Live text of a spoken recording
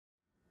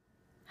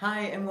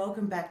Hi, and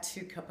welcome back to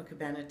Cupa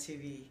Cabana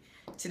TV.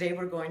 Today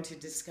we're going to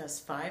discuss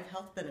 5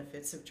 health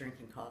benefits of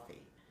drinking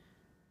coffee.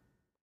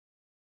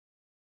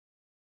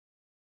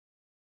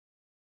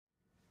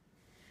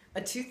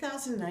 A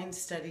 2009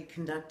 study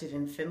conducted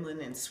in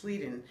Finland and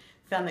Sweden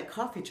found that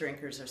coffee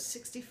drinkers are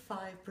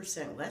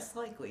 65% less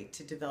likely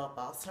to develop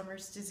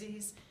Alzheimer's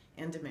disease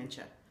and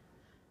dementia.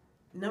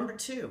 Number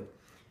 2,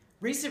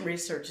 recent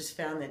research has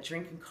found that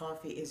drinking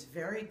coffee is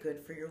very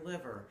good for your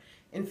liver.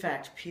 In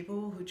fact,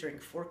 people who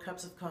drink 4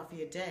 cups of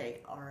coffee a day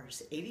are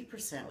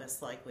 80%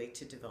 less likely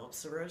to develop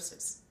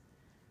cirrhosis.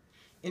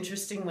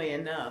 Interestingly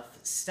enough,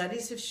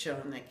 studies have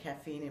shown that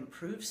caffeine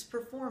improves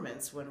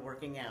performance when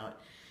working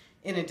out.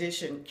 In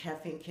addition,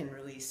 caffeine can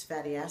release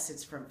fatty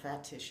acids from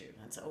fat tissue.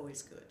 That's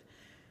always good.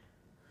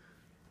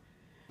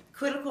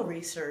 Clinical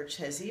research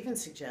has even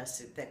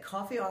suggested that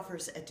coffee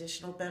offers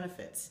additional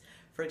benefits.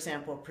 For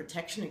example,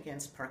 protection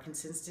against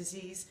Parkinson's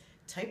disease,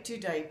 type 2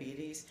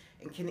 diabetes,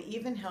 and can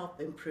even help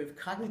improve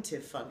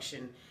cognitive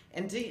function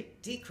and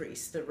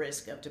decrease the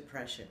risk of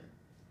depression.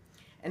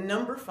 And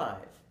number 5,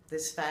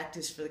 this fact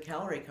is for the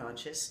calorie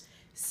conscious.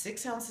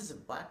 6 ounces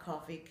of black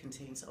coffee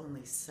contains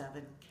only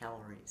 7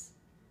 calories.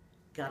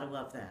 Gotta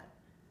love that.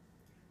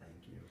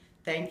 Thank you.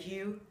 Thank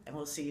you, and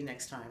we'll see you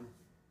next time.